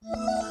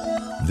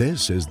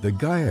This is the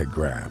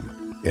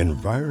Gaiagram,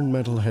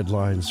 environmental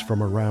headlines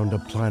from around a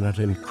planet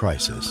in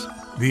crisis.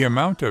 The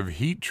amount of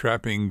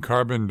heat-trapping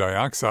carbon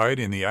dioxide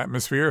in the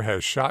atmosphere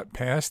has shot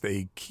past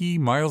a key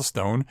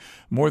milestone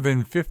more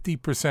than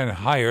 50%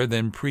 higher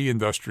than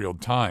pre-industrial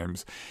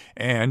times,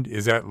 and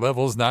is at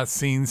levels not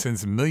seen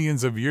since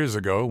millions of years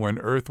ago when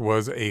Earth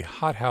was a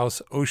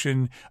hothouse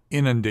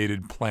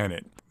ocean-inundated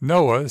planet.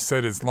 NOAA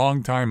said its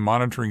longtime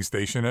monitoring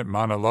station at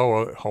Mauna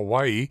Loa,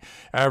 Hawaii,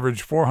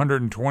 averaged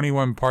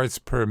 421 parts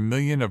per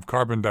million of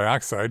carbon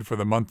dioxide for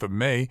the month of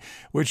May,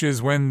 which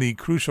is when the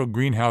crucial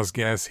greenhouse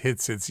gas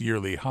hits its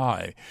yearly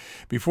high.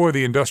 Before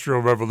the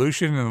Industrial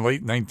Revolution in the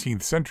late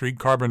 19th century,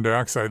 carbon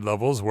dioxide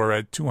levels were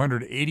at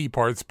 280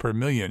 parts per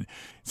million,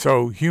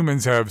 so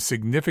humans have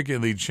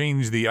significantly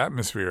changed the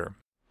atmosphere.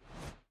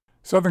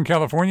 Southern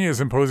California is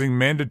imposing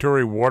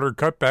mandatory water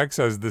cutbacks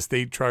as the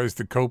state tries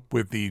to cope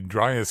with the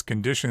driest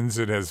conditions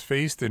it has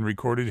faced in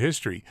recorded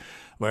history.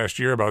 Last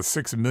year, about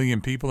 6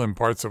 million people in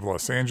parts of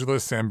Los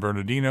Angeles, San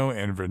Bernardino,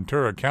 and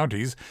Ventura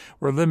counties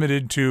were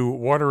limited to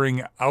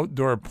watering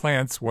outdoor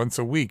plants once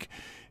a week,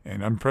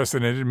 an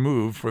unprecedented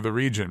move for the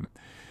region.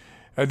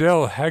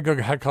 Adel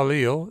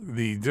Hagag-Khalil,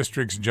 the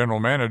district's general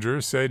manager,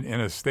 said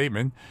in a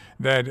statement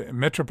that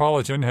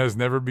Metropolitan has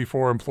never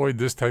before employed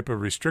this type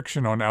of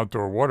restriction on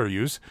outdoor water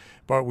use,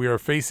 but we are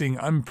facing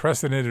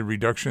unprecedented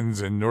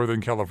reductions in Northern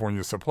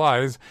California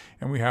supplies,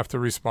 and we have to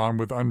respond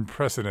with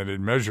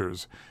unprecedented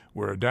measures.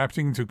 We're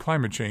adapting to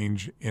climate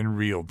change in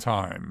real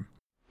time.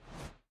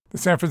 The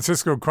San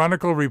Francisco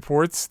Chronicle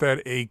reports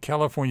that a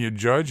California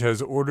judge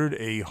has ordered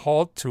a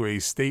halt to a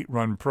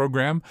state-run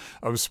program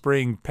of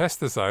spraying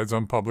pesticides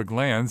on public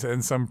lands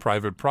and some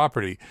private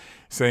property,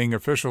 saying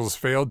officials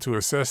failed to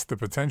assess the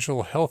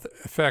potential health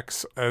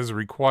effects as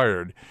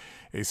required.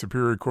 A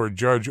Superior Court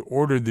judge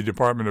ordered the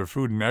Department of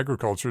Food and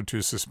Agriculture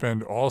to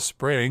suspend all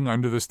spraying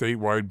under the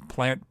statewide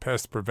plant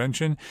pest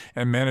prevention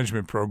and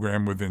management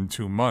program within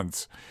 2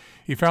 months.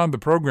 He found the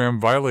program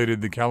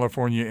violated the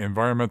California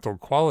Environmental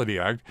Quality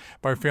Act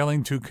by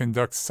failing to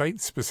conduct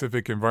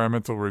site-specific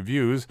environmental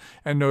reviews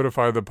and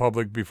notify the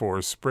public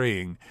before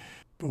spraying.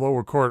 The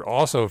lower court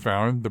also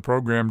found the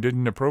program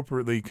didn't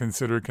appropriately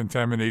consider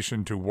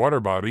contamination to water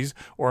bodies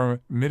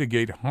or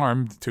mitigate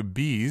harm to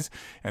bees,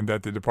 and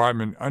that the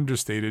department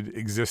understated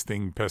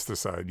existing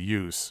pesticide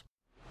use.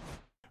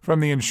 From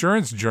the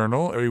Insurance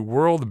Journal, a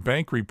World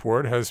Bank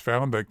report has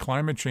found that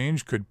climate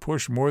change could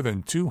push more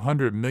than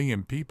 200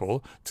 million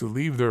people to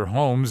leave their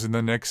homes in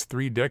the next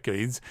 3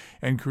 decades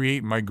and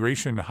create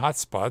migration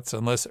hotspots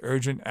unless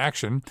urgent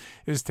action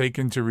is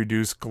taken to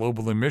reduce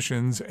global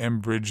emissions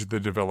and bridge the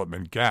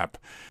development gap.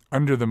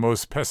 Under the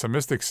most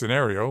pessimistic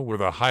scenario, with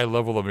a high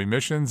level of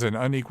emissions and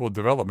unequal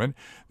development,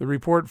 the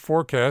report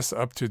forecasts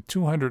up to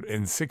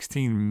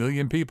 216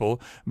 million people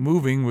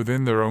moving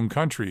within their own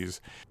countries.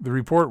 The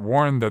report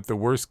warned that the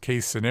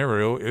worst-case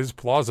scenario is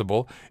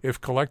plausible if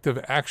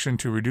collective action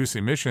to reduce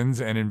emissions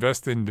and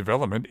invest in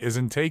development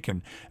isn't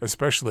taken,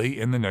 especially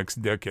in the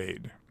next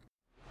decade.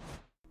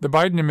 The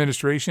Biden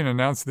administration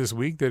announced this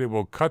week that it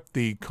will cut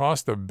the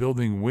cost of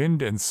building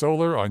wind and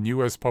solar on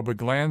U.S.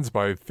 public lands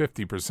by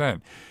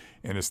 50%.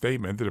 In a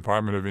statement, the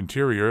Department of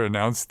Interior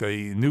announced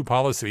a new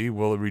policy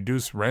will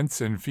reduce rents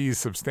and fees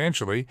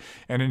substantially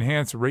and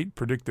enhance rate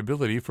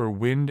predictability for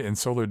wind and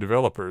solar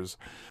developers.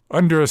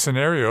 Under a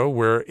scenario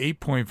where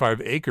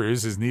 8.5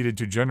 acres is needed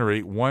to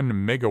generate 1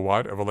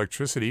 megawatt of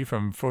electricity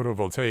from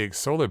photovoltaic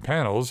solar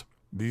panels,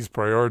 these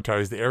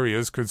prioritized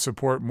areas could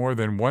support more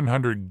than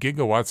 100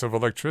 gigawatts of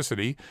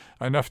electricity,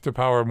 enough to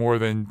power more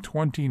than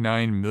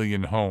 29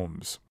 million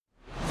homes.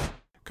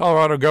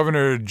 Colorado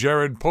Governor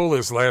Jared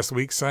Polis last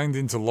week signed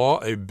into law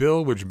a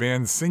bill which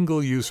bans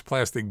single-use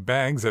plastic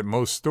bags at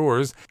most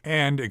stores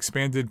and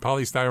expanded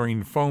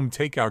polystyrene foam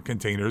takeout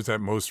containers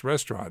at most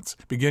restaurants,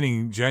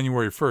 beginning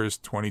January 1,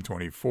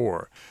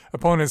 2024.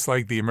 Opponents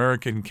like the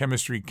American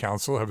Chemistry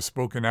Council have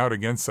spoken out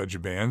against such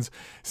bans,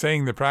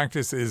 saying the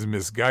practice is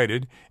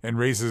misguided and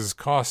raises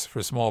costs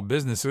for small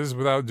businesses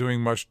without doing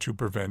much to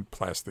prevent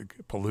plastic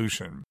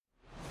pollution.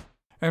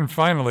 And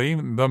finally,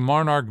 the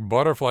monarch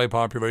butterfly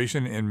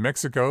population in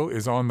Mexico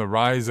is on the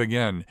rise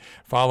again,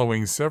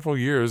 following several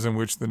years in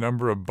which the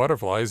number of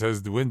butterflies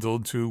has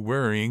dwindled to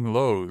worrying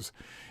lows.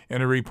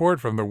 In a report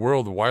from the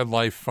World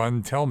Wildlife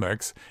Fund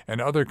Telmex and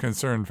other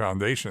concerned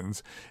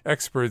foundations,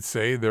 experts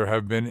say there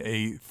have been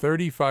a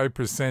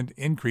 35%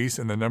 increase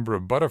in the number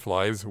of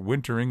butterflies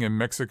wintering in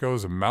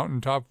Mexico's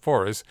mountaintop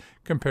forests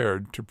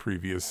compared to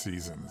previous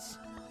seasons.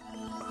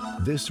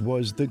 This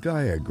was the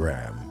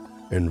Gaiagram,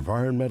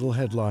 environmental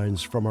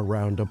headlines from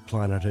around a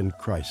planet in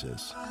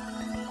crisis.